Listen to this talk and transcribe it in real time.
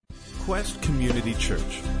Quest Community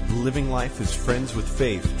Church, living life as friends with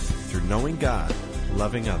faith through knowing God,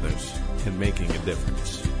 loving others, and making a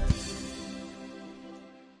difference.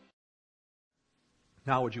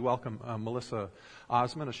 Now would you welcome Melissa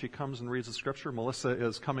Osmond as she comes and reads the scripture. Melissa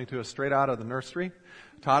is coming to us straight out of the nursery,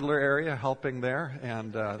 toddler area, helping there,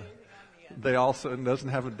 and they also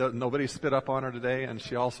nobody spit up on her today, and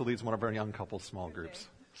she also leads one of our young couples small groups.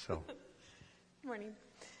 So, Good morning.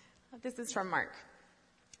 This is from Mark.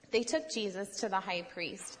 They took Jesus to the high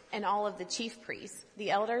priest, and all of the chief priests,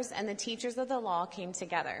 the elders, and the teachers of the law came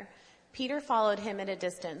together. Peter followed him at a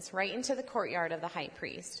distance, right into the courtyard of the high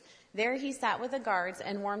priest. There he sat with the guards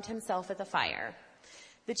and warmed himself at the fire.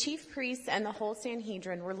 The chief priests and the whole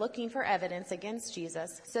Sanhedrin were looking for evidence against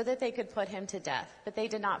Jesus so that they could put him to death, but they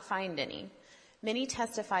did not find any. Many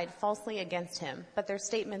testified falsely against him, but their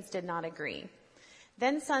statements did not agree.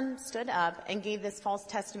 Then some stood up and gave this false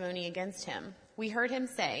testimony against him. We heard him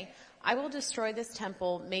say, "I will destroy this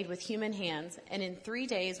temple made with human hands, and in 3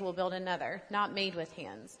 days will build another, not made with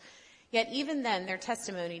hands." Yet even then their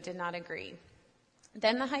testimony did not agree.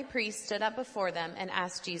 Then the high priest stood up before them and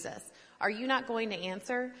asked Jesus, "Are you not going to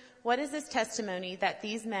answer? What is this testimony that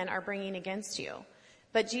these men are bringing against you?"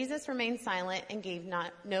 But Jesus remained silent and gave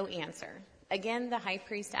no answer. Again the high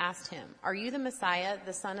priest asked him, "Are you the Messiah,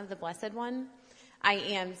 the Son of the Blessed One?" "I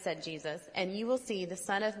am," said Jesus, "and you will see the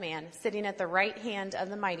Son of Man sitting at the right hand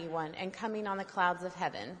of the Mighty One and coming on the clouds of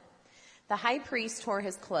heaven." The high priest tore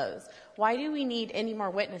his clothes. "Why do we need any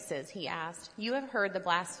more witnesses?" he asked. "You have heard the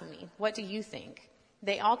blasphemy. What do you think?"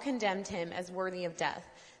 They all condemned him as worthy of death.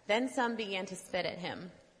 Then some began to spit at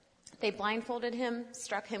him. They blindfolded him,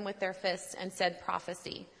 struck him with their fists, and said,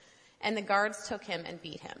 "Prophecy." And the guards took him and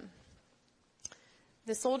beat him.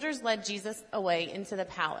 The soldiers led Jesus away into the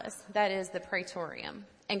palace, that is, the praetorium,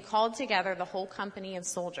 and called together the whole company of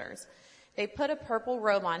soldiers. They put a purple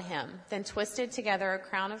robe on him, then twisted together a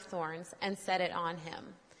crown of thorns and set it on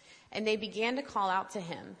him. And they began to call out to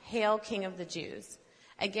him, "Hail, King of the Jews!"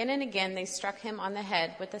 Again and again they struck him on the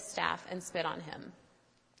head with a staff and spit on him.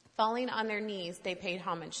 Falling on their knees, they paid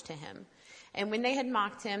homage to him. And when they had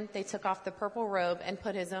mocked him, they took off the purple robe and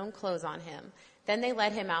put his own clothes on him. Then they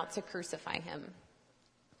led him out to crucify him.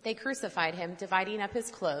 They crucified him, dividing up his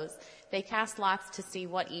clothes. They cast lots to see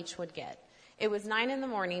what each would get. It was 9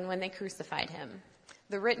 a.m. when they crucified him.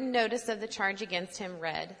 The written notice of the charge against him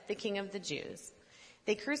read, "The King of the Jews."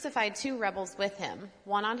 They crucified 2 rebels with him,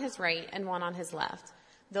 one on his right and one on his left.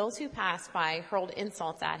 Those who passed by hurled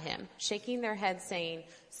insults at him, shaking their heads, saying,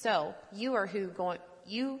 "So, you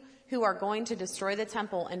who are going to destroy the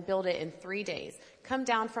temple and build it in 3 days, come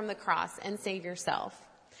down from the cross and save yourself."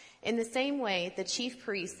 In the same way, the chief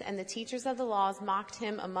priests and the teachers of the laws mocked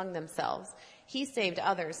him among themselves. "He saved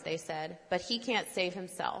others," they said, "but he can't save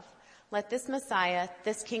himself. Let this Messiah,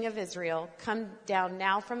 this King of Israel, come down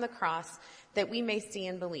now from the cross that we may see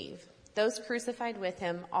and believe." Those crucified with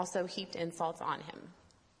him also heaped insults on him.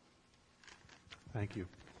 thank you.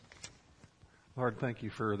 Lord, thank you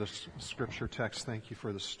for this scripture text. Thank you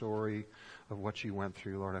for the story of what you went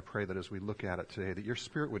through. Lord, I pray that as we look at it today, that your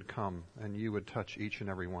Spirit would come and you would touch each and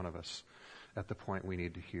every one of us at the point we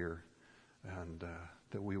need to hear, and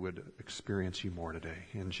that we would experience you more today.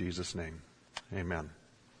 In Jesus' name, amen.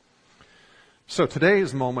 So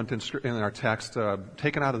today's moment in our text,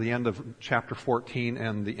 taken out of the end of chapter 14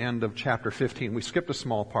 and the end of chapter 15, we skipped a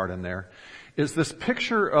small part in there, is this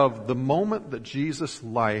picture of the moment that Jesus'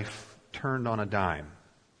 life turned on a dime.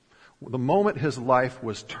 The moment his life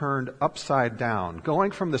was turned upside down,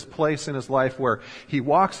 going from this place in his life where he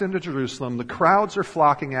walks into Jerusalem, the crowds are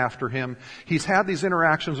flocking after him, he's had these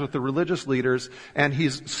interactions with the religious leaders, and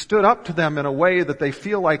he's stood up to them in a way that they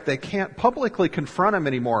feel like they can't publicly confront him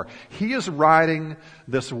anymore. He is riding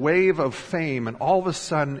this wave of fame, and all of a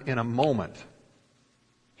sudden, in a moment,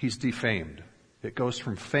 he's defamed. It goes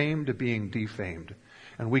from fame to being defamed.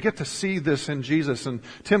 And we get to see this in Jesus. And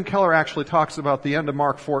Tim Keller actually talks about the end of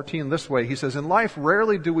Mark 14 this way. He says, "In life,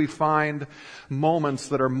 rarely do we find moments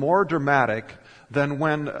that are more dramatic than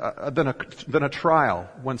a trial,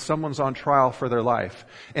 when someone's on trial for their life.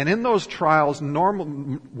 And in those trials,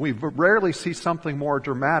 we rarely see something more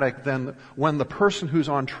dramatic than when the person who's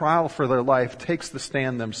on trial for their life takes the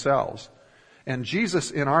stand themselves." And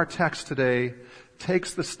Jesus, in our text today,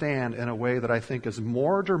 takes the stand in a way that I think is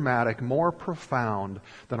more dramatic, more profound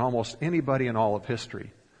than almost anybody in all of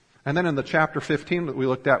history. And then in the chapter 15 that we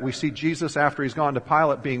looked at, we see Jesus, after he's gone to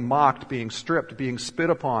Pilate, being mocked, being stripped, being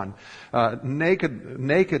spit upon,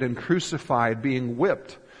 naked and crucified, being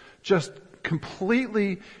whipped, just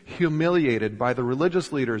completely humiliated by the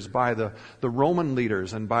religious leaders, by the Roman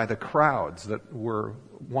leaders, and by the crowds that were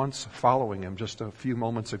once following him just a few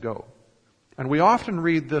moments ago. And we often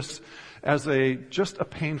read this as just a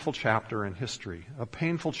painful chapter in history, a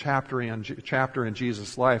painful chapter in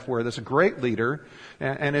Jesus' life, where this great leader,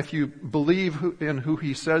 and if you believe in who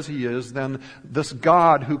he says he is, then this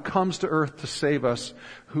God who comes to earth to save us,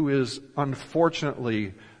 who is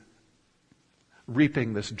unfortunately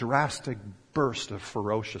reaping this drastic burst of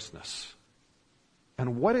ferociousness.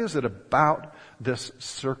 And what is it about this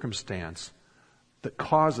circumstance that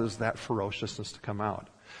causes that ferociousness to come out?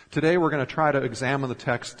 Today we're going to try to examine the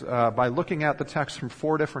text by looking at the text from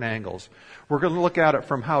 4 different angles. We're going to look at it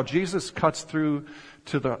from how Jesus cuts through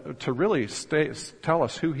to really tell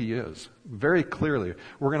us who he is very clearly.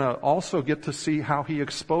 We're going to also get to see how he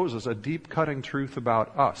exposes a deep cutting truth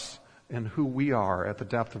about us and who we are at the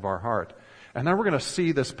depth of our heart. And then we're going to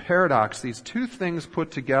see this paradox, these two things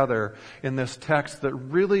put together in this text that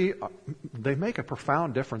really, they make a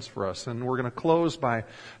profound difference for us. And we're going to close by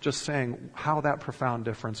just saying how that profound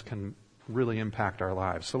difference can really impact our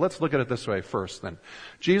lives. So let's look at it this way first then.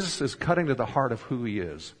 Jesus is cutting to the heart of who he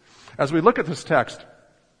is. As we look at this text,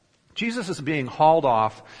 Jesus is being hauled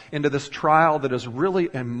off into this trial that is really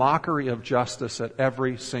a mockery of justice at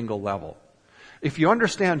every single level. If you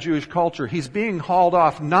understand Jewish culture, he's being hauled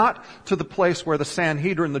off not to the place where the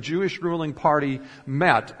Sanhedrin, the Jewish ruling party,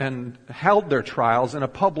 met and held their trials in a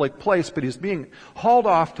public place, but he's being hauled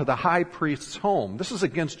off to the high priest's home. This is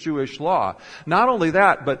against Jewish law. Not only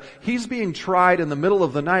that, but he's being tried in the middle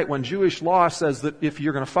of the night when Jewish law says that if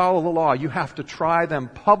you're going to follow the law, you have to try them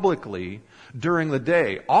publicly during the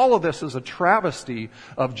day. All of this is a travesty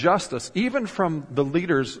of justice, even from the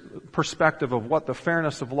leaders' perspective of what the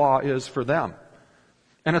fairness of law is for them.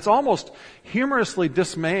 And it's almost humorously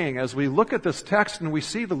dismaying as we look at this text and we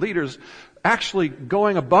see the leaders actually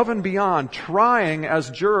going above and beyond, trying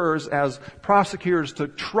as jurors, as prosecutors, to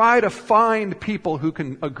try to find people who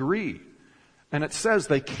can agree. And it says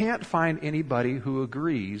they can't find anybody who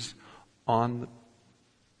agrees on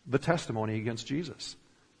the testimony against Jesus.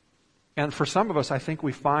 And for some of us, I think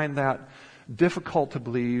we find that difficult to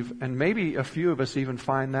believe, and maybe a few of us even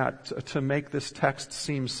find that to make this text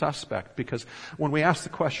seem suspect, because when we ask the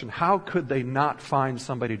question, how could they not find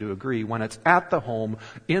somebody to agree when it's at the home,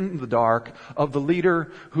 in the dark, of the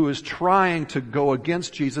leader who is trying to go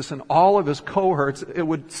against Jesus and all of his cohorts,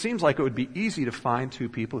 seems like it would be easy to find 2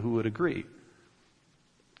 people who would agree.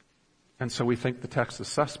 And so we think the text is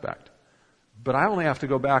suspect. But I only have to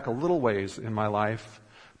go back a little ways in my life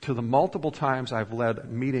to the multiple times I've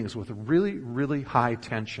led meetings with really, really high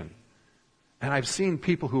tension. And I've seen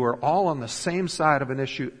people who are all on the same side of an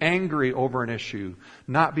issue, angry over an issue,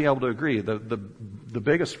 not be able to agree. The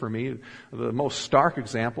biggest for me, the most stark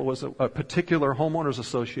example was a particular homeowners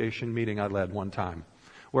association meeting I led one time,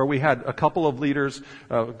 where we had a couple of leaders,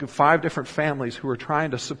 5 different families who were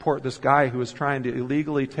trying to support this guy who was trying to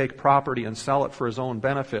illegally take property and sell it for his own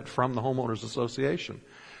benefit from the homeowners association.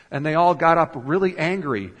 And they all got up really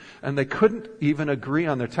angry, and they couldn't even agree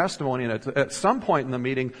on their testimony. And at some point in the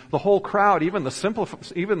meeting, the whole crowd, even the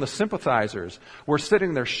sympathizers, were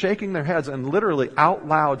sitting there shaking their heads and literally out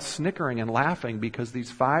loud snickering and laughing because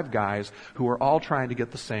these 5 guys who were all trying to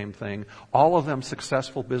get the same thing, all of them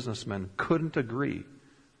successful businessmen, couldn't agree.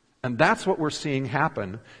 And that's what we're seeing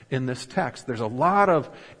happen in this text. There's a lot of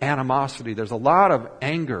animosity, there's a lot of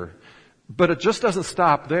anger, but it just doesn't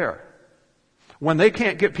stop there. When they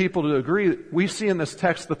can't get people to agree, we see in this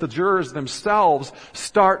text that the jurors themselves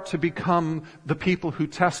start to become the people who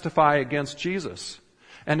testify against Jesus.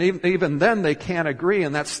 And even then they can't agree,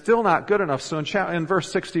 and that's still not good enough. So in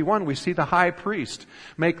verse 61, we see the high priest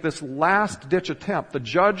make this last-ditch attempt, the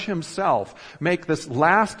judge himself make this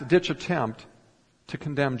last-ditch attempt to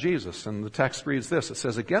condemn Jesus. And the text reads this. It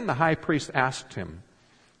says, "Again the high priest asked him,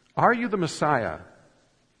 'Are you the Messiah,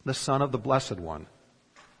 the Son of the Blessed One?'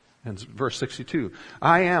 And verse 62,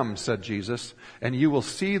 'I am,' said Jesus, 'and you will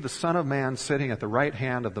see the Son of Man sitting at the right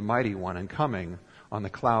hand of the Mighty One and coming on the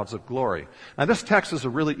clouds of glory.'" Now this text is a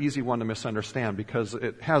really easy one to misunderstand because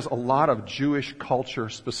it has a lot of Jewish culture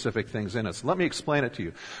specific things in it. So let me explain it to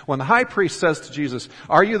you. When the high priest says to Jesus,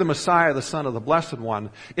 "Are you the Messiah, the Son of the Blessed One?"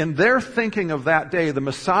 in their thinking of that day, the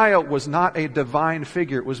Messiah was not a divine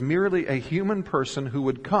figure. It was merely a human person who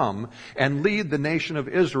would come and lead the nation of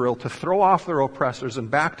Israel to throw off their oppressors and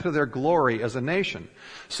back to their glory as a nation.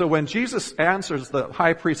 So when Jesus answers the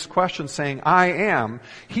high priest's question saying, "I am,"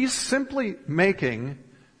 he's simply making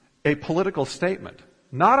a political statement.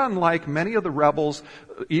 Not unlike many of the rebels,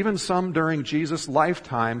 even some during Jesus'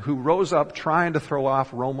 lifetime, who rose up trying to throw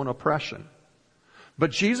off Roman oppression. But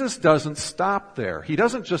Jesus doesn't stop there. He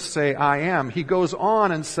doesn't just say, I am. He goes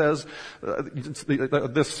on and says,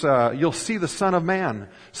 you'll see the Son of Man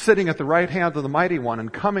sitting at the right hand of the Mighty One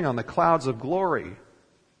and coming on the clouds of glory.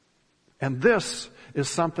 And this is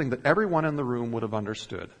something that everyone in the room would have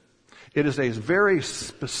understood. It is a very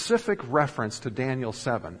specific reference to Daniel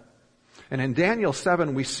 7. And in Daniel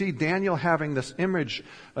 7, we see Daniel having this image,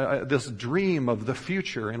 this dream of the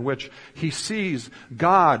future in which he sees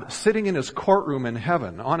God sitting in his courtroom in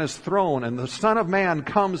heaven on his throne, and the Son of Man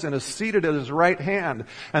comes and is seated at his right hand.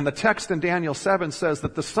 And the text in Daniel 7 says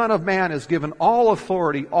that the Son of Man is given all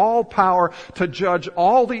authority, all power to judge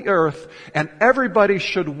all the earth, and everybody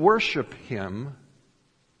should worship him.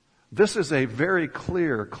 This is a very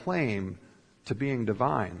clear claim to being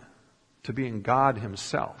divine, to being God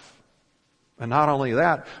himself. And not only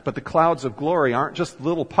that, but the clouds of glory aren't just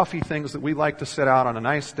little puffy things that we like to sit out on a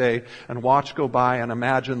nice day and watch go by and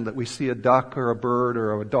imagine that we see a duck or a bird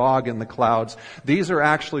or a dog in the clouds. These are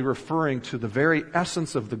actually referring to the very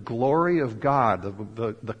essence of the glory of God.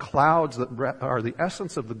 The clouds that are the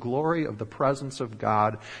essence of the glory of the presence of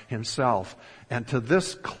God himself. And to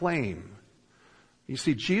this claim, you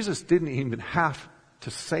see, Jesus didn't even have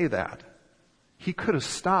to say that. He could have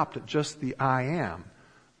stopped at just the I am.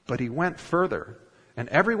 But he went further, and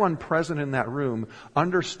everyone present in that room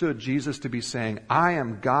understood Jesus to be saying, I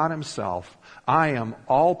am God himself, I am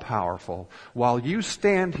all-powerful. While you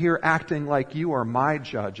stand here acting like you are my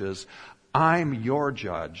judges, I'm your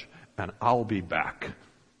judge, and I'll be back.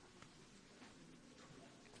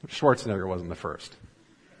 Schwarzenegger wasn't the first.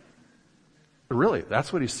 But really,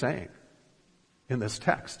 that's what he's saying in this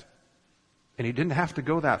text. And he didn't have to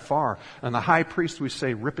go that far. And the high priest, we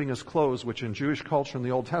say, ripping his clothes, which in Jewish culture in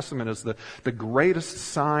the Old Testament is the greatest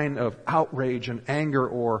sign of outrage and anger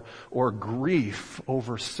or grief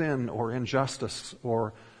over sin or injustice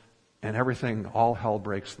and everything, all hell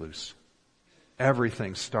breaks loose.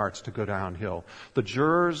 Everything starts to go downhill. The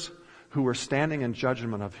jurors who were standing in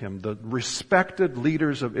judgment of him, the respected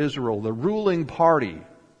leaders of Israel, the ruling party,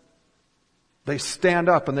 they stand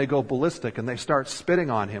up and they go ballistic and they start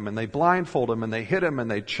spitting on him and they blindfold him and they hit him and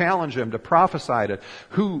they challenge him to prophesy to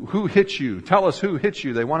who hit you? Tell us who hit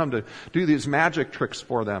you. They want him to do these magic tricks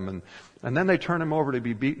for them. And then they turn him over to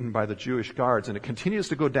be beaten by the Jewish guards, and it continues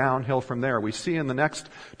to go downhill from there. We see in the next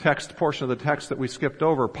text, portion of the text that we skipped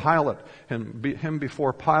over, Pilate, him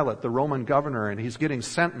before Pilate, the Roman governor, and he's getting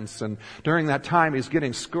sentenced, and during that time he's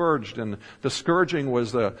getting scourged, and the scourging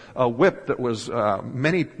was a whip that was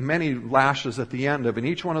many lashes at the end of, and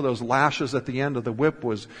each one of those lashes at the end of the whip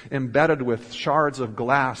was embedded with shards of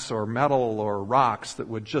glass or metal or rocks that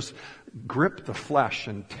would just grip the flesh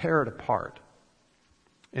and tear it apart,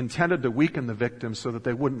 intended to weaken the victims so that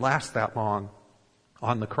they wouldn't last that long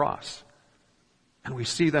on the cross. And we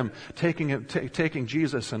see them taking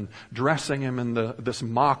Jesus and dressing him in this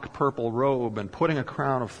mock purple robe and putting a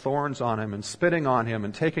crown of thorns on him and spitting on him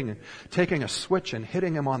and taking a switch and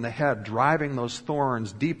hitting him on the head, driving those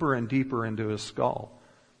thorns deeper and deeper into his skull.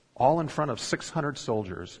 All in front of 600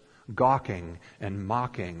 soldiers, gawking and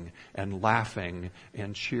mocking and laughing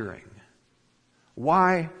and cheering.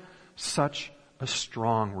 Why such a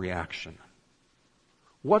strong reaction?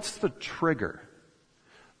 What's the trigger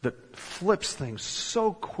that flips things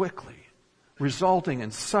so quickly, resulting in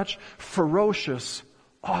such ferocious,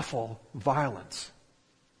 awful violence?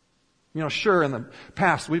 You know, sure, in the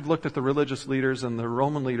past we've looked at the religious leaders and the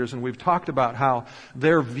Roman leaders and we've talked about how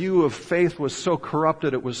their view of faith was so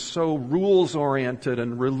corrupted, it was so rules-oriented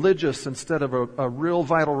and religious instead of a real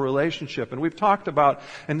vital relationship. And we've talked about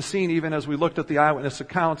and seen, even as we looked at the eyewitness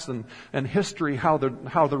accounts and history, how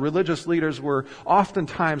the religious leaders were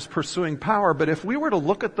oftentimes pursuing power. But if we were to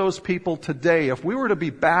look at those people today, if we were to be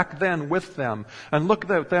back then with them and look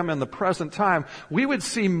at them in the present time, we would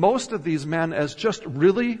see most of these men as just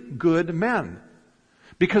really good men.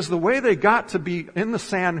 Because the way they got to be in the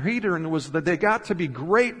Sanhedrin was that they got to be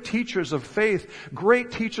great teachers of faith, great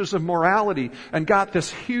teachers of morality, and got this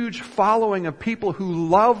huge following of people who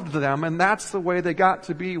loved them, and that's the way they got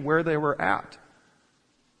to be where they were at.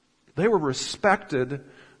 They were respected,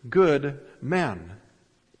 good men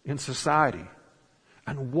in society.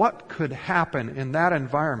 And what could happen in that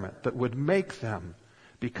environment that would make them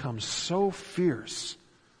become so fierce,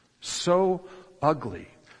 so ugly,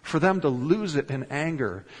 for them to lose it in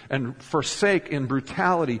anger and forsake in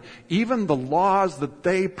brutality even the laws that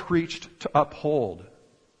they preached to uphold?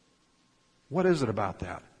 What is it about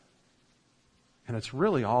that? And it's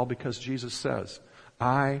really all because Jesus says,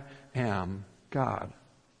 I am God,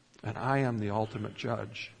 and I am the ultimate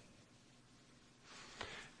judge.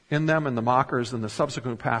 In them and the mockers in the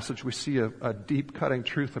subsequent passage, we see a deep cutting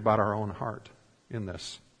truth about our own heart. in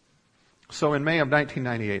this. So in May of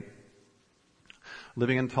 1998,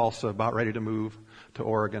 living in Tulsa, about ready to move to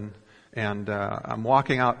Oregon, and I'm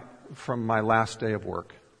walking out from my last day of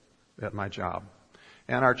work at my job.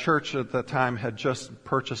 And our church at the time had just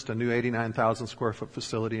purchased a new 89,000 square foot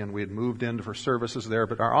facility, and we had moved in for services there,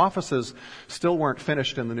 but our offices still weren't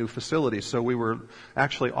finished in the new facility, so we were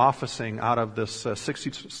actually officing out of this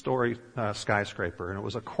 60-story skyscraper, and it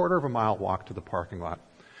was a quarter of a mile walk to the parking lot.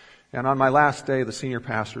 And on my last day, the senior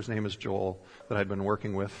pastor's name is Joel, that I'd been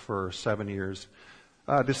working with for 7 years,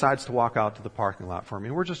 decides to walk out to the parking lot for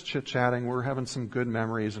me. We're just chit-chatting, we're having some good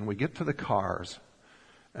memories, and we get to the cars.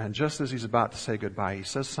 And just as he's about to say goodbye, he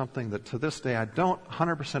says something that to this day I don't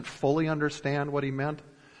 100% fully understand what he meant,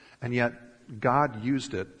 and yet God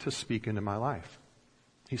used it to speak into my life.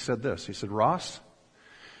 He said this, he said, "Ross,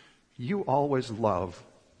 you always love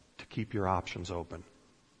to keep your options open."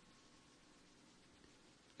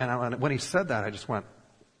 And when he said that, I just went,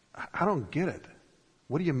 I don't get it.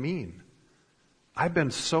 What do you mean? I've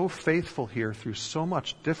been so faithful here through so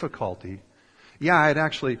much difficulty. Yeah,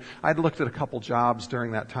 I'd looked at a couple jobs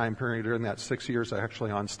during that time period. During that 6 years, I actually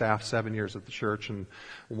on staff 7 years at the church, and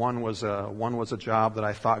one was a job that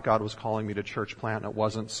I thought God was calling me to church plant, and it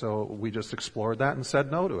wasn't. So we just explored that and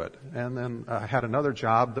said no to it. And then I had another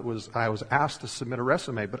job I was asked to submit a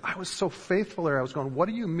resume, but I was so faithful there. I was going, what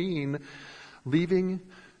do you mean, leaving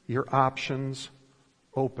your options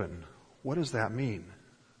open? What does that mean?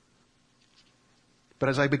 But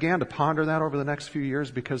as I began to ponder that over the next few years,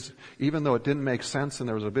 because even though it didn't make sense and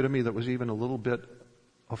there was a bit of me that was even a little bit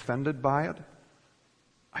offended by it,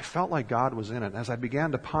 I felt like God was in it. And as I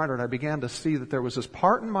began to ponder it, I began to see that there was this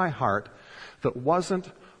part in my heart that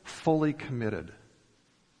wasn't fully committed.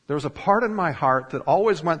 There was a part in my heart that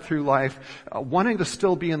always went through life wanting to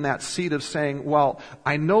still be in that seat of saying, well,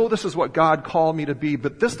 I know this is what God called me to be,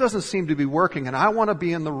 but this doesn't seem to be working, and I want to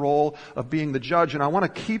be in the role of being the judge, and I want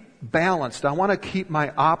to keep balanced. I want to keep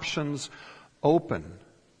my options open.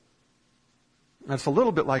 And it's a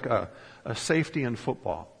little bit like a safety in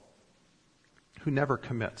football who never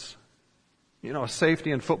commits. You know, a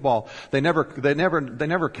safety in football, they never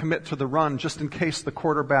commit to the run just in case the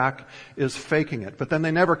quarterback is faking it. But then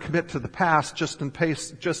they never commit to the pass just in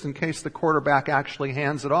case the quarterback actually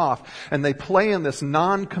hands it off. And they play in this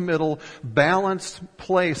non-committal, balanced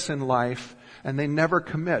place in life, and they never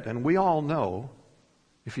commit. And we all know,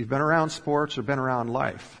 if you've been around sports or been around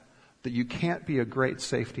life, that you can't be a great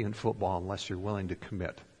safety in football unless you're willing to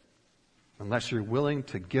commit. Unless you're willing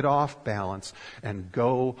to get off balance and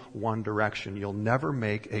go one direction, you'll never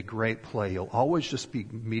make a great play. You'll always just be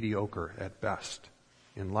mediocre at best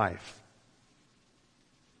in life.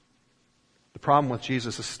 The problem with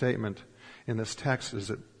Jesus' statement in this text is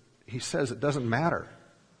that he says it doesn't matter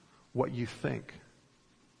what you think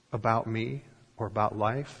about me or about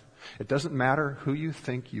life. It doesn't matter who you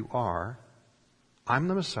think you are. I'm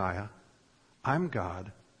the Messiah. I'm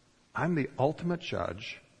God. I'm the ultimate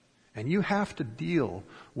judge. And you have to deal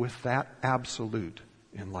with that absolute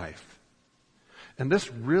in life. And this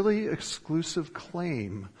really exclusive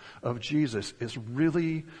claim of Jesus is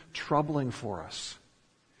really troubling for us.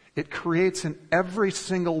 It creates in every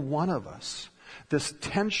single one of us this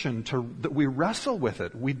tension that we wrestle with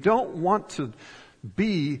it. We don't want to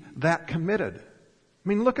be that committed. I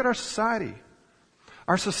mean, look at our society.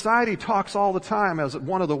 Our society talks all the time as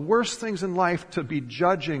one of the worst things in life to be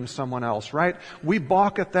judging someone else, right? We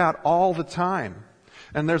balk at that all the time.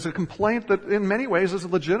 And there's a complaint that in many ways is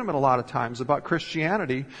legitimate a lot of times about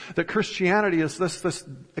Christianity, that Christianity is this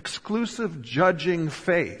exclusive judging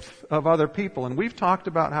faith of other people. And we've talked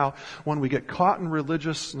about how when we get caught in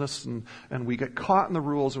religiousness and we get caught in the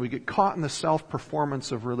rules and we get caught in the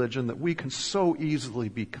self-performance of religion, that we can so easily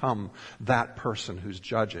become that person who's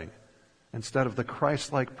judging, instead of the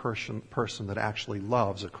Christ-like person that actually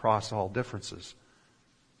loves across all differences.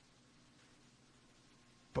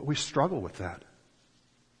 But we struggle with that.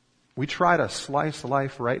 We try to slice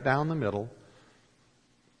life right down the middle.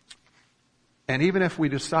 And even if we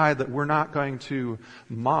decide that we're not going to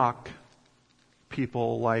mock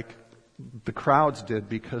people like the crowds did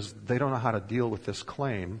because they don't know how to deal with this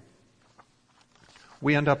claim,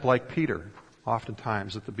 we end up like Peter,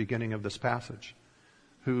 oftentimes at the beginning of this passage,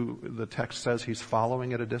 who the text says he's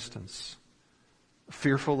following at a distance,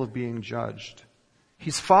 fearful of being judged.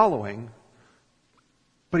 He's following,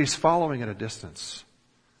 but he's following at a distance.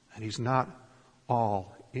 And he's not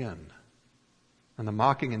all in. And the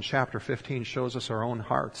mocking in chapter 15 shows us our own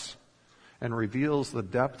hearts and reveals the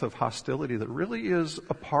depth of hostility that really is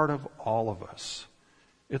a part of all of us.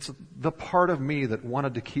 It's the part of me that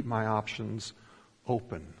wanted to keep my options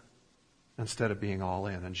open. instead of being all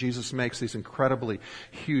in. And Jesus makes these incredibly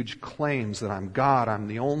huge claims that I'm God, I'm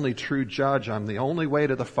the only true judge, I'm the only way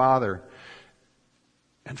to the Father.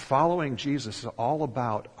 And following Jesus is all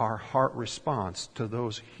about our heart response to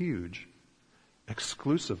those huge,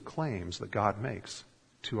 exclusive claims that God makes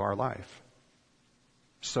to our life.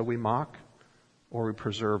 So we mock or we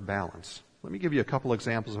preserve balance. Let me give you a couple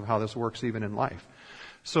examples of how this works even in life.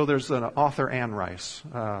 So there's an author, Anne Rice,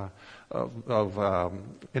 of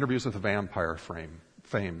Interviews with the Vampire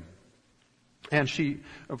fame. And she,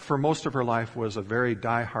 for most of her life, was a very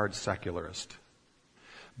diehard secularist.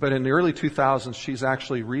 But in the early 2000s, she's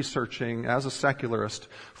actually researching as a secularist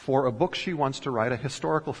for a book she wants to write, a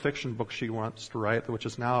historical fiction book she wants to write, which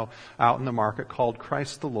is now out in the market, called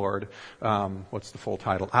Christ the Lord. What's the full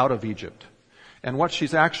title? Out of Egypt. And what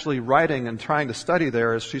she's actually writing and trying to study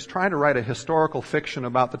there is she's trying to write a historical fiction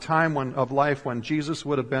about the time of life when Jesus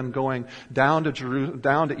would have been going down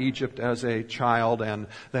to Egypt as a child and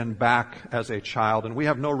then back as a child. And we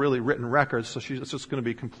have no really written records, so it's just going to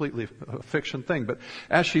be completely a fiction thing. But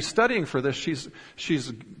as she's studying for this,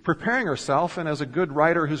 she's preparing herself, and as a good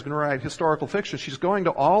writer who's going to write historical fiction, she's going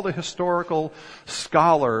to all the historical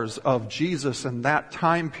scholars of Jesus in that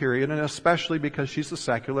time period, and especially because she's a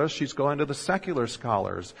secularist, she's going to the secular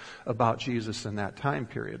scholars about Jesus in that time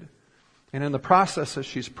period. And in the process, as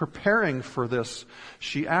she's preparing for this,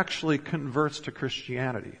 she actually converts to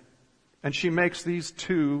Christianity. And she makes these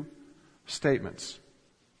two statements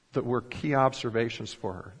that were key observations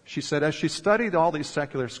for her. She said, as she studied all these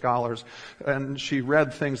secular scholars, and she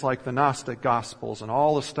read things like the Gnostic Gospels and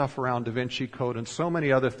all the stuff around Da Vinci Code and so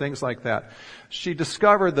many other things like that, she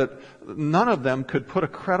discovered that none of them could put a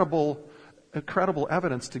credible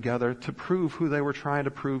evidence together to prove who they were trying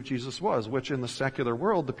to prove Jesus was, which in the secular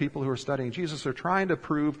world, the people who are studying Jesus are trying to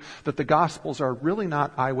prove that the Gospels are really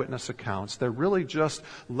not eyewitness accounts. They're really just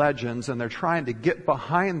legends, and they're trying to get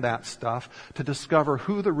behind that stuff to discover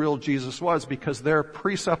who the real Jesus was, because their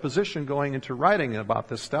presupposition going into writing about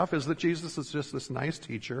this stuff is that Jesus is just this nice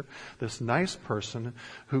teacher, this nice person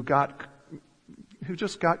who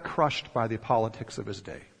just got crushed by the politics of his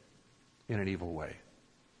day in an evil way.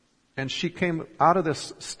 And she came out of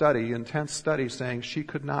this intense study, saying she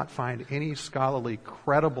could not find any scholarly,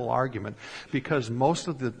 credible argument, because most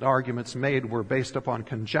of the arguments made were based upon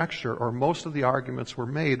conjecture, or most of the arguments were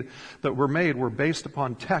made were based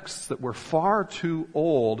upon texts that were far too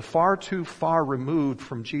old, far too far removed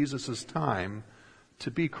from Jesus' time to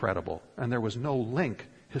be credible. And there was no link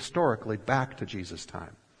historically back to Jesus'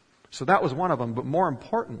 time. So that was one of them. But more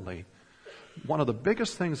importantly, one of the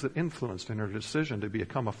biggest things that influenced in her decision to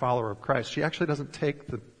become a follower of Christ, she actually doesn't take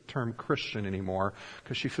the term Christian anymore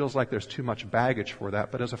because she feels like there's too much baggage for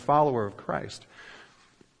that. But as a follower of Christ,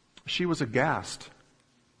 she was aghast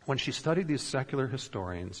when she studied these secular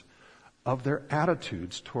historians of their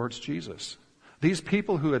attitudes towards Jesus. These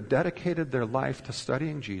people who had dedicated their life to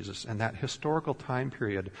studying Jesus in that historical time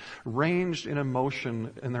period ranged in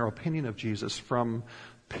emotion in their opinion of Jesus from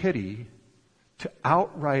pity to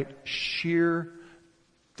outright sheer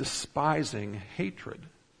despising hatred.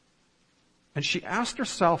 And she asked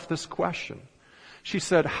herself this question. She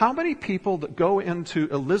said, how many people that go into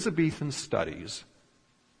Elizabethan studies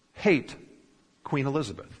hate Queen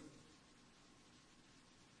Elizabeth?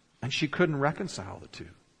 And she couldn't reconcile the two.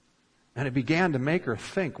 And it began to make her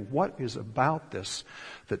think, what is about this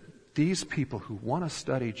that these people who want to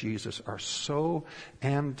study Jesus are so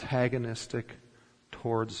antagonistic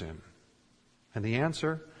towards him? And the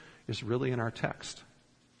answer is really in our text.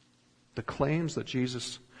 The claims that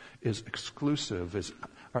Jesus is exclusive,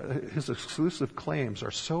 his exclusive claims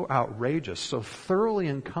are so outrageous, so thoroughly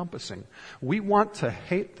encompassing. We want to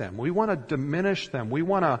hate them. We want to diminish them. We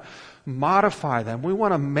want to modify them. We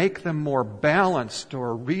want to make them more balanced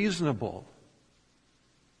or reasonable,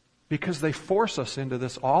 because they force us into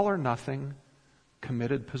this all or nothing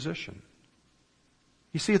committed position.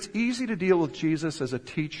 You see, it's easy to deal with Jesus as a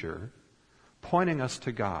teacher pointing us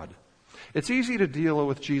to God. It's easy to deal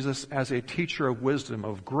with Jesus as a teacher of wisdom,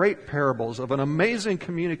 of great parables, of an amazing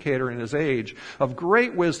communicator in his age, of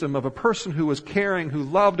great wisdom, of a person who was caring, who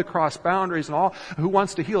loved across boundaries and all, who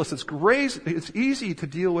wants to heal us. It's easy to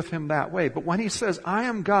deal with him that way. But when he says, I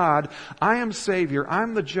am God, I am Savior,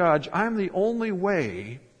 I'm the judge, I'm the only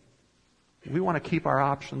way, we want to keep our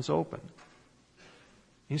options open.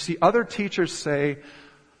 You see, other teachers say,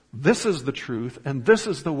 this is the truth, and this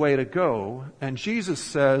is the way to go. And Jesus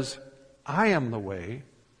says, I am the way,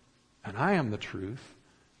 and I am the truth,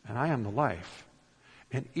 and I am the life.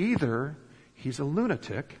 And either he's a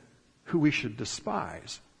lunatic who we should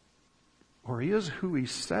despise, or he is who he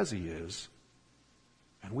says he is,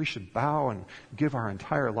 and we should bow and give our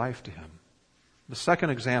entire life to him. The second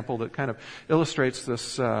example that kind of illustrates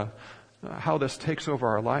this, how this takes over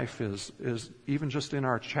our life is even just in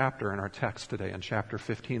our chapter, in our text today, in chapter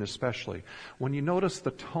 15 especially. When you notice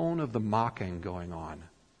the tone of the mocking going on.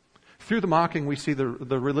 Through the mocking, we see the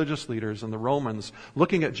religious leaders and the Romans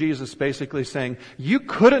looking at Jesus basically saying, you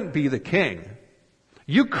couldn't be the king.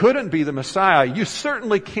 You couldn't be the Messiah. You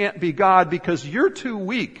certainly can't be God because you're too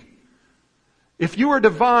weak. If you were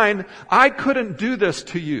divine, I couldn't do this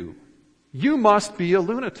to you. You must be a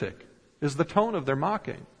lunatic, is the tone of their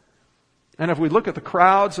mocking. And if we look at the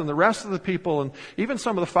crowds and the rest of the people and even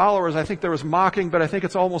some of the followers, I think there was mocking, but I think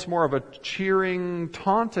it's almost more of a cheering,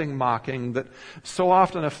 taunting mocking that so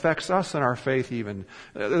often affects us in our faith even.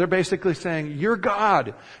 They're basically saying, you're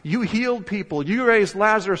God. You healed people. You raised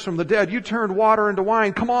Lazarus from the dead. You turned water into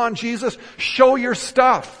wine. Come on, Jesus, show your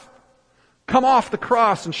stuff. Come off the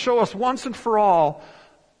cross and show us once and for all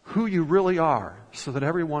who you really are so that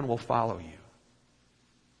everyone will follow you.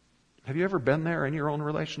 Have you ever been there in your own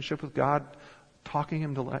relationship with God,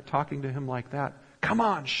 talking to Him like that? Come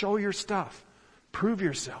on, show your stuff. Prove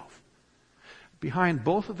yourself. Behind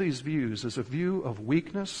both of these views is a view of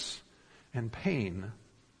weakness and pain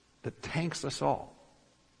that tanks us all.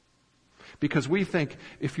 Because we think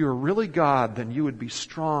if you're really God, then you would be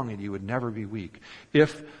strong and you would never be weak.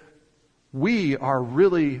 If we are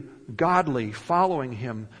really godly, following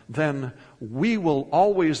Him, then we will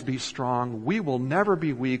always be strong. We will never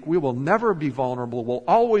be weak. We will never be vulnerable. We'll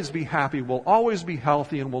always be happy. We'll always be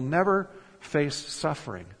healthy, and we'll never face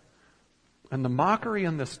suffering. And the mockery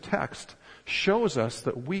in this text shows us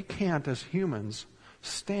that we can't, as humans,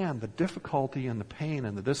 stand the difficulty and the pain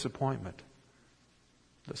and the disappointment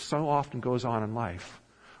that so often goes on in life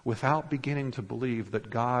without beginning to believe that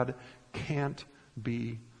God can't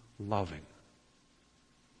be loving.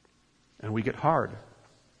 And we get hard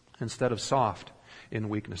instead of soft in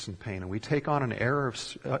weakness and pain. And we take on an air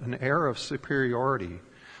of superiority,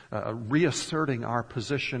 reasserting our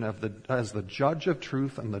position as the judge of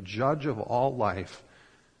truth and the judge of all life,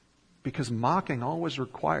 because mocking always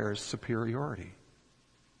requires superiority.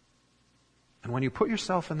 And when you put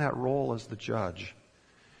yourself in that role as the judge,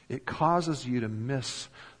 it causes you to miss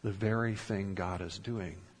the very thing God is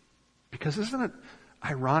doing. Because isn't it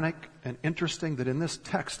ironic and interesting that in this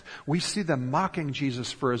text we see them mocking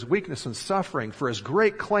Jesus for His weakness and suffering, for His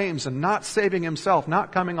great claims and not saving Himself,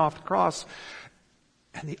 not coming off the cross.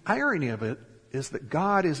 And the irony of it is that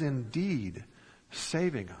God is indeed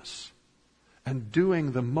saving us and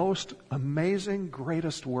doing the most amazing,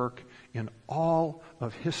 greatest work in all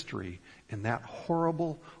of history in that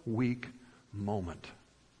horrible, weak moment.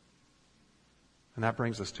 And that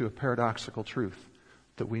brings us to a paradoxical truth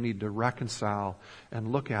that we need to reconcile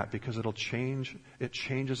and look at, because it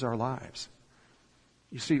changes our lives.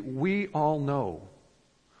 You see, we all know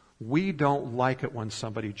we don't like it when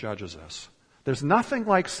somebody judges us. There's nothing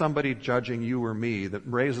like somebody judging you or me that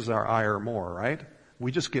raises our ire more, right?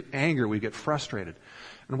 We just get angry, we get frustrated.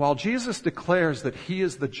 And while Jesus declares that He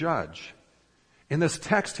is the judge, in this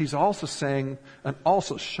text He's also saying and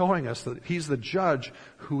also showing us that He's the judge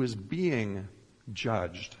who is being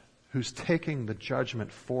judged, who's taking the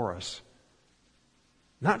judgment for us.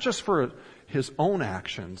 Not just for His own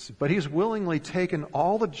actions, but He's willingly taken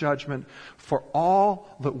all the judgment for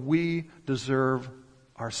all that we deserve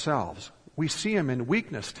ourselves. We see Him in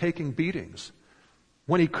weakness taking beatings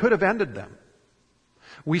when He could have ended them.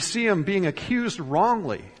 We see Him being accused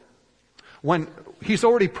wrongly when He's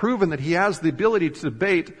already proven that He has the ability to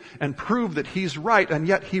debate and prove that He's right, and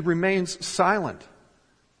yet He remains silent.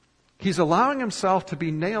 He's allowing Himself to be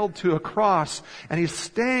nailed to a cross, and He's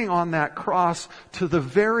staying on that cross to the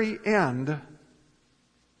very end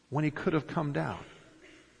when He could have come down,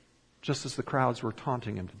 just as the crowds were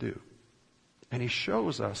taunting Him to do. And He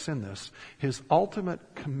shows us in this His ultimate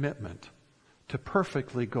commitment to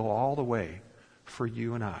perfectly go all the way for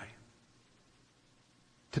you and I.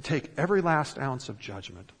 To take every last ounce of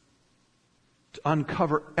judgment, to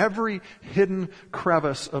uncover every hidden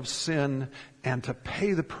crevice of sin, and to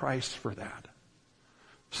pay the price for that.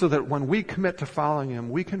 So that when we commit to following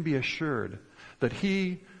Him, we can be assured that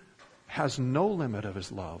He has no limit of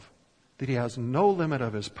His love, that He has no limit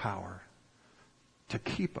of His power to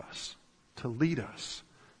keep us, to lead us,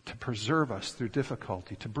 to preserve us through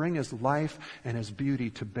difficulty, to bring His life and His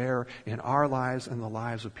beauty to bear in our lives and the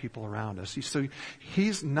lives of people around us. So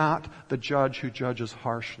He's not the judge who judges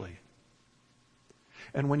harshly.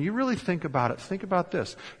 And when you really think about it, think about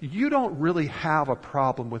this. You don't really have a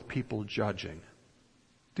problem with people judging,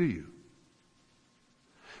 do you?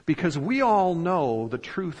 Because we all know the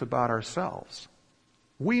truth about ourselves.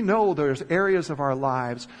 We know there's areas of our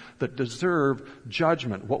lives that deserve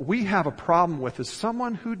judgment. What we have a problem with is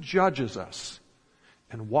someone who judges us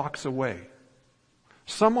and walks away.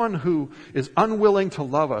 Someone who is unwilling to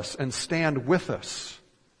love us and stand with us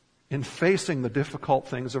in facing the difficult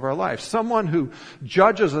things of our life. Someone who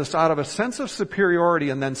judges us out of a sense of superiority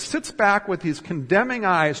and then sits back with his condemning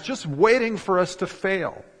eyes just waiting for us to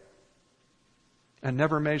fail and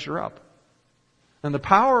never measure up. And the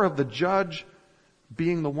power of the judge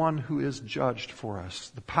being the one who is judged for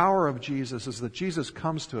us. The power of Jesus is that Jesus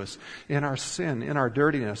comes to us in our sin, in our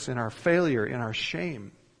dirtiness, in our failure, in our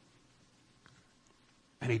shame.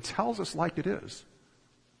 And he tells us like it is.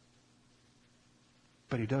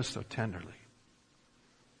 But he does so tenderly.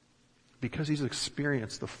 Because he's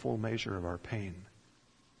experienced the full measure of our pain.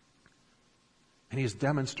 And he's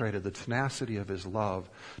demonstrated the tenacity of his love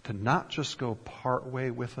to not just go part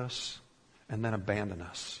way with us and then abandon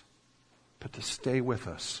us, but to stay with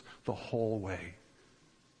us the whole way.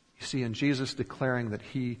 You see, in Jesus declaring that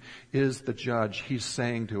he is the judge, he's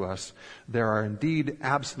saying to us, there are indeed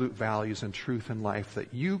absolute values and truth in life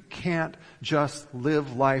that you can't just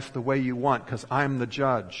live life the way you want because I'm the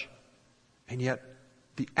judge. And yet,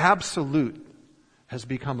 the absolute has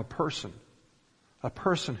become a person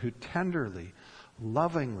who tenderly,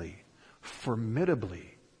 lovingly,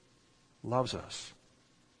 formidably loves us.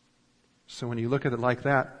 So when you look at it like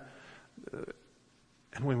that,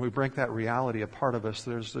 and when we break that reality apart of us,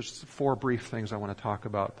 there's 4 brief things I want to talk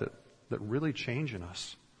about that really change in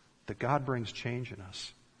us, that God brings change in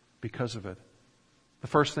us because of it. The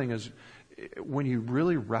first thing is, when you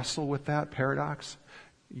really wrestle with that paradox,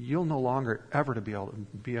 you'll no longer ever be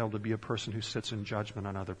able to be a person who sits in judgment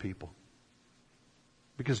on other people.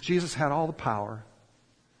 Because Jesus had all the power,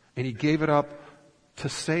 and he gave it up to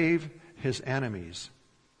save his enemies.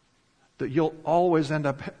 That you'll always end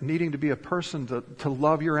up needing to be a person to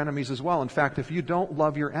love your enemies as well. In fact, if you don't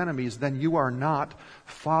love your enemies, then you are not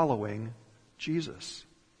following Jesus.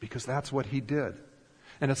 Because that's what he did.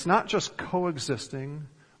 And it's not just coexisting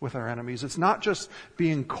with our enemies. It's not just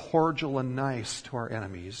being cordial and nice to our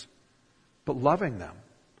enemies, but loving them.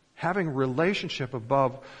 Having relationship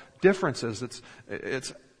above differences.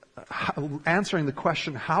 It's answering the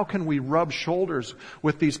question, how can we rub shoulders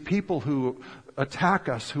with these people who attack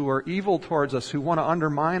us, who are evil towards us, who want to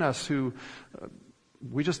undermine us, who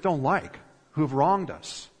we just don't like, who have wronged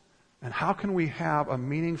us? And how can we have a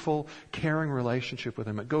meaningful, caring relationship with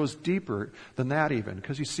them? It goes deeper than that even.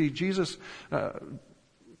 Because you see, Jesus,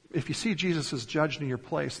 if you see Jesus as judged in your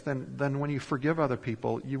place, then when you forgive other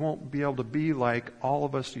people, you won't be able to be like all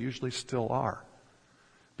of us usually still are.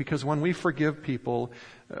 Because when we forgive people,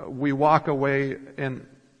 we walk away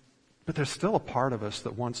but there's still a part of us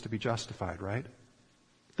that wants to be justified, right?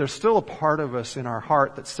 There's still a part of us in our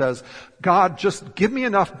heart that says, God, just give me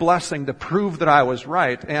enough blessing to prove that I was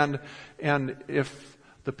right. And if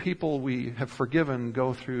the people we have forgiven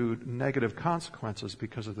go through negative consequences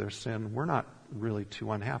because of their sin, we're not really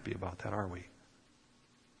too unhappy about that, are we?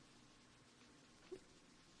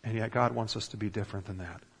 And yet God wants us to be different than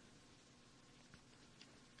that.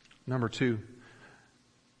 Number 2,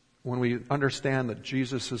 when we understand that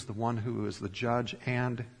Jesus is the one who is the judge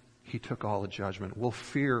and he took all the judgment, we'll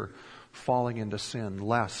fear falling into sin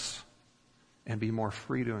less and be more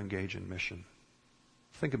free to engage in mission.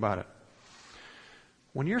 Think about it.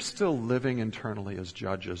 When you're still living internally as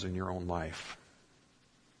judges in your own life,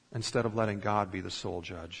 instead of letting God be the sole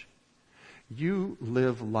judge, you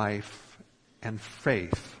live life and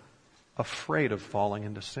faith afraid of falling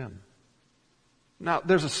into sin. Now,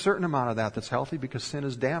 there's a certain amount of that that's healthy because sin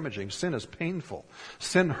is damaging. Sin is painful.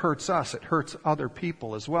 Sin hurts us. It hurts other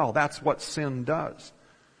people as well. That's what sin does.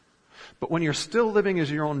 But when you're still living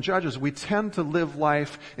as your own judges, we tend to live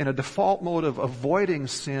life in a default mode of avoiding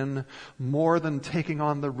sin more than taking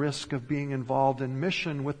on the risk of being involved in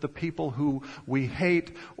mission with the people who we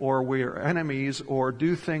hate or we're enemies or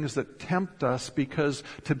do things that tempt us, because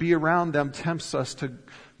to be around them tempts us to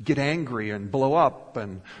get angry and blow up,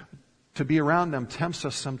 and to be around them tempts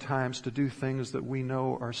us sometimes to do things that we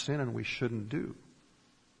know are sin and we shouldn't do.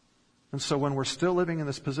 And so when we're still living in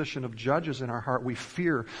this position of judges in our heart, we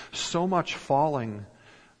fear so much falling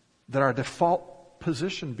that our default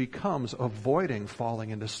position becomes avoiding falling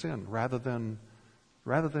into sin rather than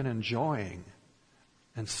enjoying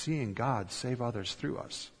and seeing God save others through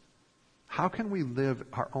us. How can we live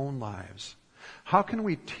our own lives? How can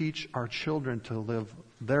we teach our children to live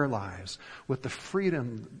their lives with the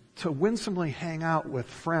freedom to winsomely hang out with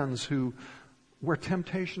friends where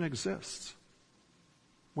temptation exists,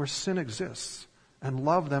 where sin exists, and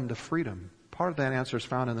love them to freedom? part of that answer is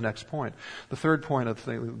found in the next point. The third point of the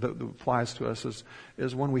thing that applies to us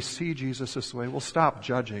is when we see Jesus this way, we'll stop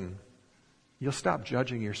judging. You'll stop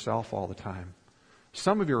judging yourself all the time.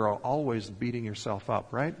 Some of you are always beating yourself up,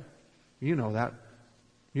 right? You know that.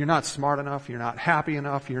 You're not smart enough, you're not happy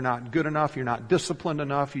enough, you're not good enough, you're not disciplined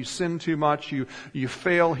enough, you sin too much, you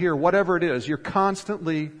fail here, whatever it is, you're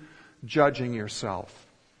constantly judging yourself.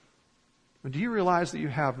 But do you realize that you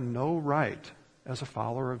have no right as a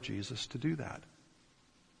follower of Jesus to do that?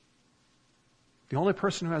 The only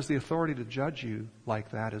person who has the authority to judge you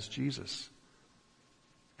like that is Jesus.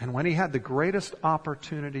 And when he had the greatest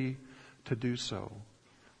opportunity to do so,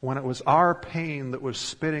 when it was our pain that was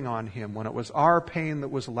spitting on him, when it was our pain that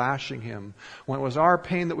was lashing him, when it was our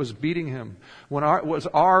pain that was beating him, when it was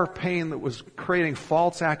our pain that was creating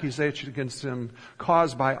false accusations against him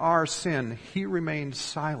caused by our sin, he remained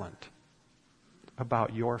silent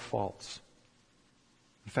about your faults.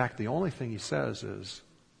 In fact, the only thing he says is,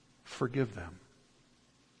 forgive them.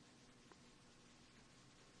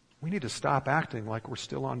 We need to stop acting like we're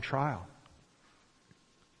still on trial.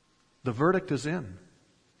 The verdict is in.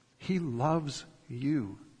 He loves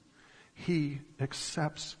you. He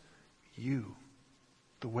accepts you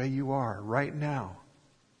the way you are right now.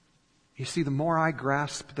 You see, the more I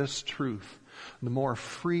grasp this truth, the more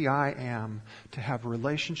free I am to have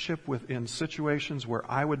relationship in situations where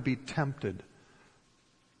I would be tempted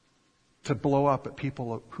to blow up at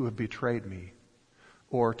people who have betrayed me,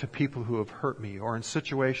 or to people who have hurt me, or in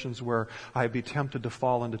situations where I'd be tempted to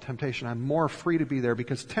fall into temptation. I'm more free to be there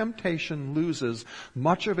because temptation loses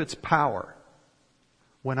much of its power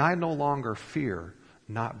when I no longer fear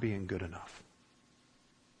not being good enough.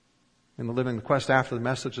 In the Living the Quest after the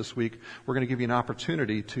message this week, we're going to give you an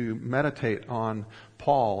opportunity to meditate on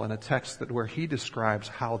Paul in a text where he describes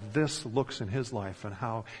how this looks in his life and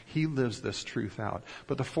how he lives this truth out.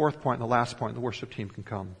 But the fourth point and the last point, the worship team can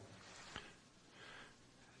come.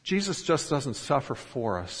 Jesus just doesn't suffer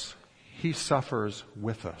for us. He suffers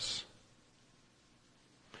with us.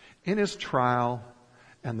 In his trial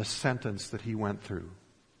and the sentence that he went through,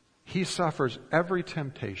 he suffers every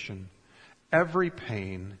temptation, every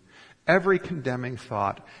pain, every condemning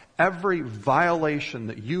thought, every violation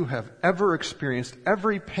that you have ever experienced,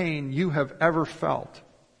 every pain you have ever felt.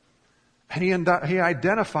 And he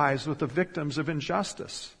identifies with the victims of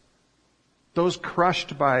injustice. Those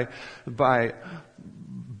crushed by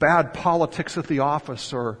bad politics at the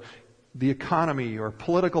office or the economy or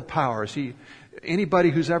political powers. Anybody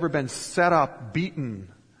who's ever been set up,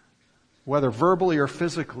 beaten, whether verbally or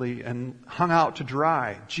physically, and hung out to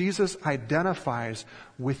dry. Jesus identifies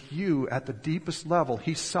with you at the deepest level.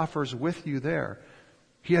 He suffers with you there.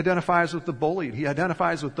 He identifies with the bullied. He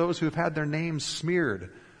identifies with those who have had their names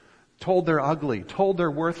smeared, told they're ugly, told they're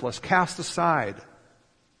worthless, cast aside.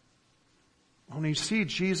 When you see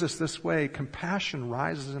Jesus this way, compassion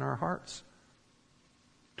rises in our hearts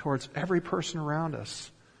towards every person around us.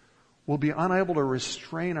 We'll be unable to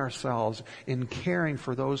restrain ourselves in caring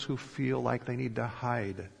for those who feel like they need to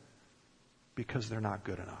hide because they're not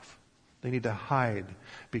good enough. They need to hide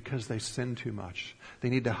because they sin too much. They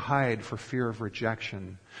need to hide for fear of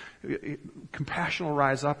rejection. Compassion will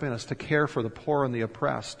rise up in us to care for the poor and the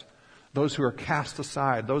oppressed, those who are cast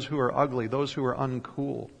aside, those who are ugly, those who are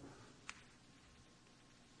uncool.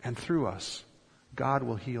 And through us, God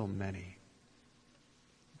will heal many.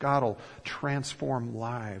 God will transform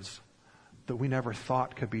lives that we never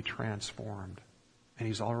thought could be transformed. And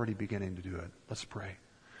He's already beginning to do it. Let's pray.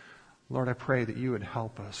 Lord, I pray that you would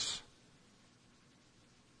help us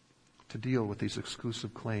to deal with these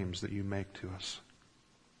exclusive claims that you make to us.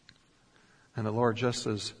 And that, Lord, just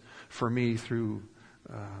as for me through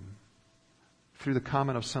the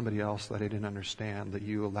comment of somebody else that I didn't understand, that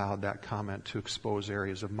you allowed that comment to expose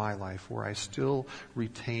areas of my life where I still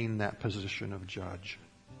retain that position of judge.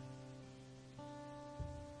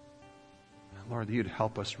 Lord, you'd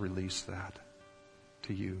help us release that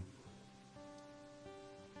to you.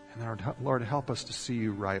 And Lord, help us to see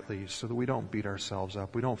you rightly so that we don't beat ourselves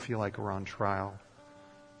up. We don't feel like we're on trial.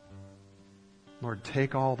 Lord,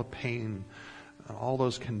 take all the pain, all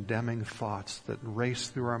those condemning thoughts that race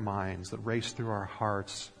through our minds, that race through our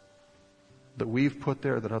hearts, that we've put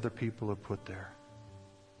there, that other people have put there.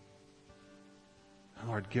 And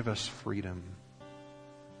Lord, give us freedom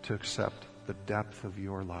to accept the depth of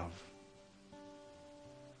your love.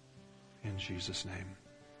 In Jesus' name,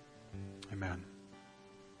 amen.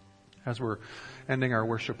 As we're ending our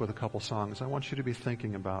worship with a couple songs, I want you to be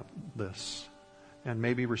thinking about this and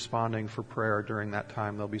maybe responding for prayer during that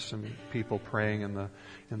time. There'll be some people praying in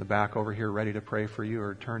the back over here ready to pray for you,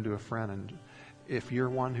 or turn to a friend if you're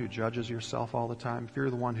one who judges yourself all the time, if you're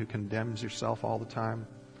the one who condemns yourself all the time,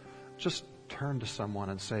 just turn to someone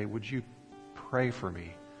and say, would you pray for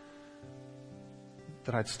me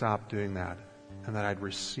that I'd stop doing that and that I'd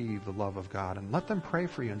receive the love of God? And let them pray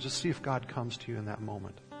for you and just see if God comes to you in that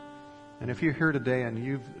moment. And if you're here today and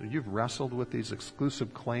you've wrestled with these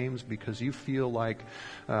exclusive claims because you feel like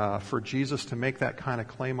for Jesus to make that kind of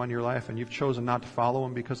claim on your life and you've chosen not to follow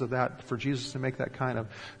him because of that, for Jesus to make that kind of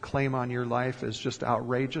claim on your life is just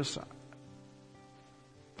outrageous,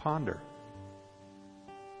 ponder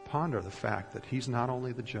the fact that he's not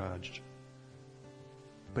only the judge,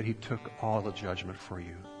 but he took all the judgment for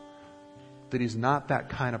you. That he's not that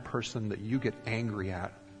kind of person that you get angry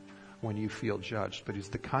at when you feel judged, but he's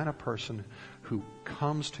the kind of person who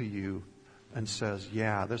comes to you and says,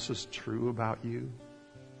 yeah, this is true about you.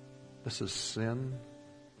 This is sin.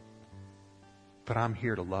 But I'm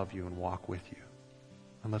here to love you and walk with you.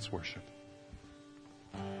 And let's worship.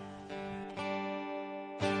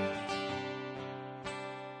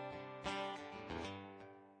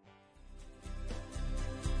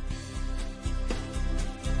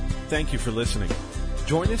 Thank you for listening.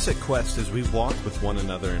 Join us at Quest as we walk with one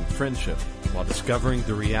another in friendship while discovering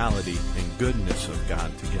the reality and goodness of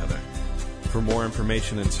God together. For more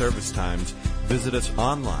information and service times, visit us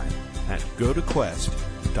online at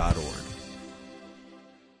gotoquest.org.